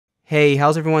Hey,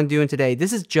 how's everyone doing today?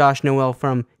 This is Josh Noel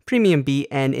from PremiumBeat,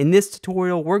 and in this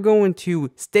tutorial, we're going to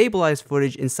stabilize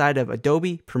footage inside of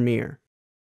Adobe Premiere.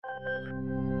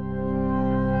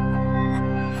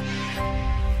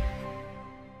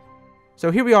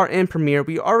 So here we are in Premiere.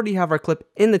 We already have our clip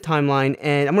in the timeline,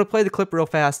 and I'm going to play the clip real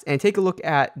fast and take a look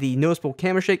at the noticeable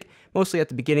camera shake, mostly at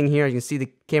the beginning here. You can see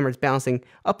the camera is bouncing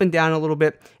up and down a little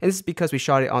bit, and this is because we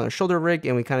shot it on a shoulder rig,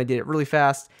 and we kind of did it really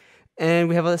fast. And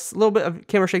we have a little bit of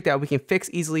camera shake that we can fix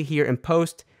easily here in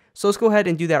post. So let's go ahead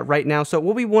and do that right now. So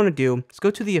what we want to do is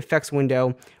go to the effects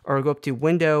window, or go up to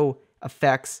Window,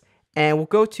 Effects, and we'll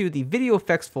go to the Video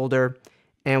Effects folder,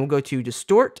 and we'll go to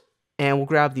Distort, and we'll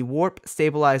grab the Warp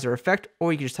Stabilizer effect,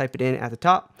 or you can just type it in at the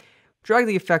top. Drag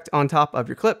the effect on top of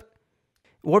your clip.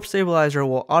 Warp Stabilizer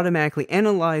will automatically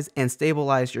analyze and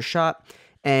stabilize your shot.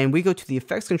 And we go to the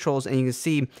effects controls, and you can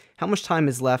see how much time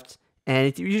is left. And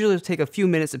it usually will take a few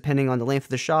minutes depending on the length of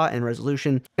the shot and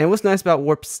resolution. And what's nice about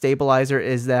Warp Stabilizer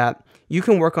is that you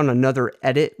can work on another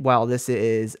edit while this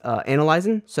is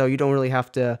analyzing. So you don't really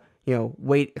have to,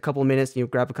 wait a couple of minutes,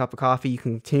 grab a cup of coffee, you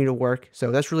can continue to work.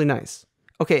 So that's really nice.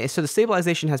 Okay, so the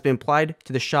stabilization has been applied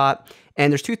to the shot,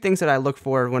 and there's two things that I look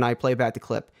for when I play back the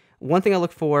clip. One thing I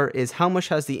look for is how much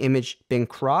has the image been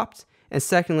cropped, and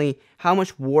secondly, how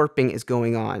much warping is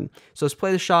going on. So let's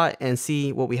play the shot and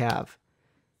see what we have.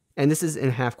 And this is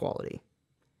in half quality.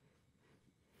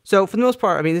 So for the most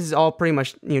part, this is all pretty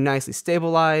much nicely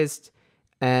stabilized,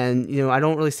 and I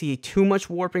don't really see too much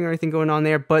warping or anything going on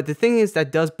there. But the thing is that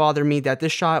does bother me that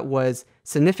this shot was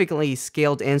significantly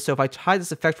scaled in. So if I hide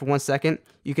this effect for 1 second,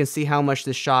 you can see how much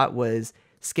this shot was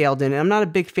scaled in. And I'm not a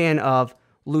big fan of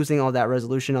losing all that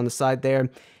resolution on the side there.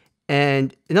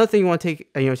 And another thing you want to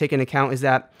take into account is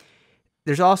that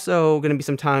there's also going to be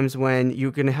some times when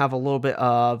you're going to have a little bit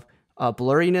of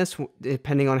blurriness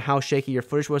depending on how shaky your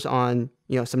footage was on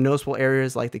some noticeable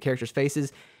areas like the characters'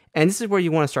 faces. And this is where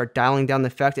you want to start dialing down the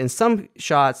effect. In some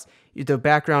shots, the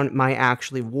background might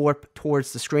actually warp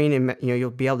towards the screen, and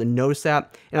you'll be able to notice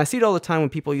that. And I see it all the time when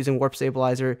people are using Warp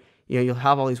Stabilizer. You'll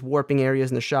have all these warping areas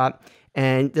in the shot,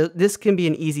 and this can be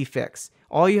an easy fix.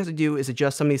 All you have to do is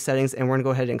adjust some of these settings, and we're going to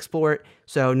go ahead and explore it.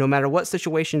 So no matter what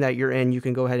situation that you're in, you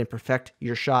can go ahead and perfect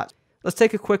your shot. Let's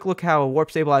take a quick look how a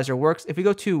Warp Stabilizer works. If we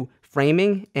go to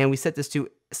Framing and we set this to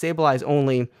Stabilize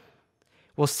Only,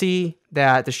 we'll see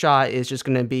that the shot is just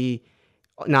going to be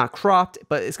not cropped,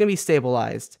 but it's going to be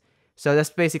stabilized. So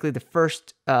that's basically the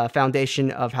first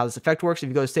foundation of how this effect works. If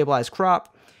you go to Stabilize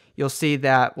Crop, you'll see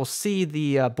that we'll see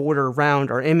the border around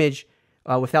our image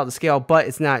without the scale, but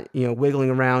it's not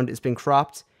wiggling around. It's been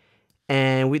cropped.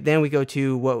 And then we go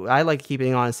to what I like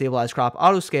keeping on Stabilize Crop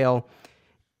Auto Scale.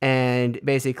 And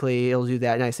basically, it'll do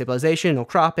that nice stabilization, it'll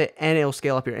crop it, and it'll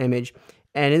scale up your image.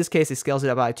 And in this case, it scales it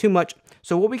up by too much.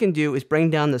 So what we can do is bring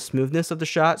down the smoothness of the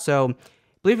shot. So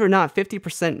believe it or not,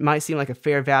 50% might seem like a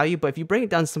fair value, but if you bring it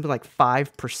down to something like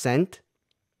 5%,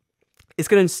 it's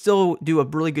going to still do a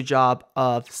really good job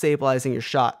of stabilizing your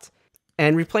shot.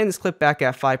 And replaying this clip back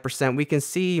at 5%, we can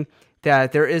see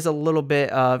that there is a little bit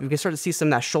of, you can start to see some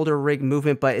of that shoulder rig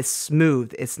movement, but it's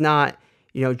smooth. It's not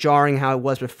jarring how it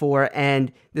was before,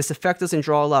 and this effect doesn't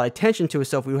draw a lot of attention to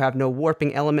itself. We have no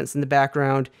warping elements in the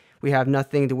background. We have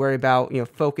nothing to worry about,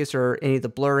 focus or any of the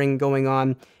blurring going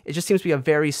on. It just seems to be a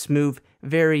very smooth,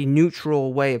 very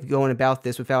neutral way of going about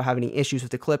this without having any issues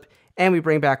with the clip, and we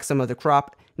bring back some of the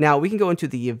crop. Now we can go into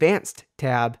the Advanced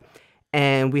tab,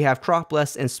 and we have Crop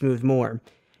Less and Smooth More.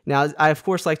 Now I of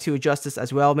course like to adjust this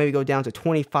as well, maybe go down to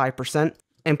 25%,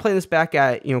 and playing this back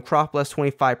at Crop Less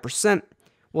 25%,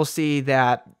 we'll see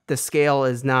that the scale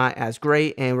is not as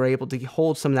great, and we're able to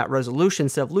hold some of that resolution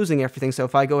instead of losing everything. So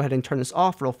if I go ahead and turn this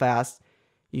off real fast,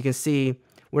 you can see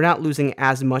we're not losing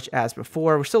as much as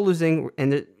before. We're still losing,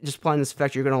 and just applying this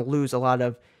effect, you're going to lose a lot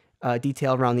of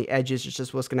detail around the edges. It's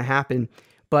just what's going to happen.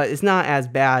 But it's not as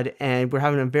bad, and we're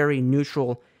having a very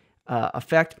neutral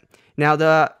effect. Now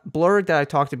the blur that I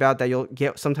talked about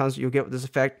that sometimes you'll get with this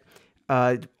effect,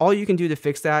 all you can do to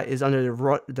fix that is under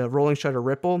the rolling shutter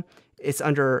ripple. It's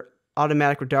under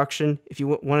automatic reduction. If you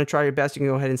want to try your best, you can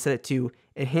go ahead and set it to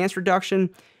enhanced reduction,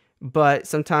 but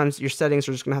sometimes your settings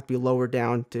are just going to have to be lowered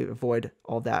down to avoid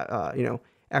all that,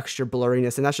 extra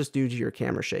blurriness, and that's just due to your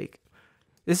camera shake.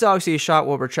 This is obviously a shot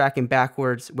where we're tracking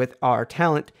backwards with our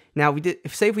talent. Now,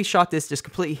 say if we shot this just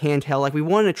completely handheld, like we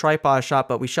wanted a tripod shot,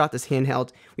 but we shot this handheld,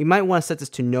 we might want to set this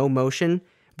to no motion,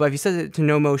 but if you set it to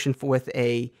no motion with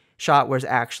a shot where it's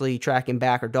actually tracking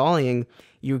back or dollying,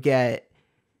 you get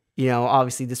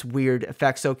obviously this weird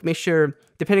effect. So make sure,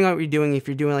 depending on what you're doing, if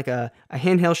you're doing like a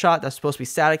handheld shot that's supposed to be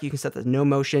static, you can set that to no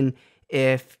motion.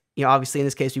 If, obviously in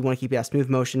this case, we want to keep it at smooth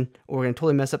motion, or we're going to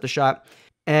totally mess up the shot.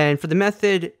 And for the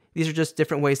method, These are just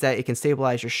different ways that it can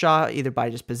stabilize your shot, either by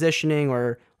just positioning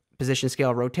or position,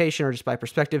 scale, rotation, or just by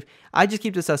perspective. I just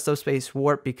keep this as subspace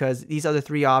warp because these other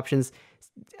three options,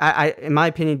 in my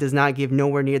opinion, does not give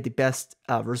nowhere near the best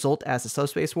result as a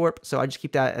subspace warp. So I just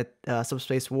keep that at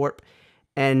subspace warp.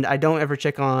 And I don't ever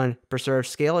check on preserve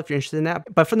scale if you're interested in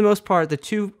that. But for the most part, the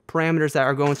two parameters that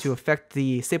are going to affect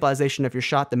the stabilization of your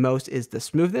shot the most is the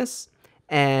smoothness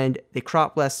and the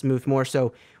crop less, smooth more.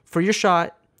 So for your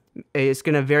shot, it's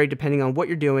going to vary depending on what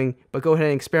you're doing, but go ahead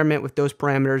and experiment with those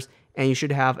parameters and you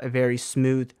should have a very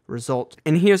smooth result.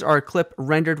 And here's our clip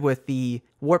rendered with the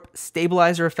warp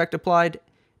stabilizer effect applied,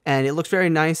 and it looks very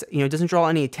nice. You know, it doesn't draw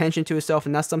any attention to itself,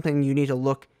 and that's something you need to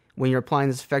look when you're applying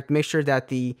this effect. Make sure that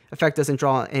the effect doesn't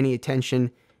draw any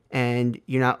attention and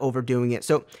you're not overdoing it.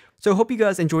 So hope you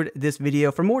guys enjoyed this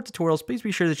video. For more tutorials, please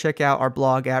be sure to check out our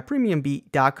blog at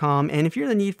PremiumBeat.com. And if you're in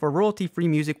the need for royalty-free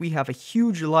music, we have a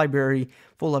huge library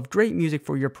full of great music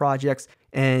for your projects.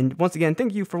 And once again,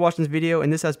 thank you for watching this video.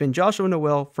 And this has been Joshua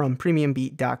Noel from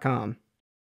PremiumBeat.com.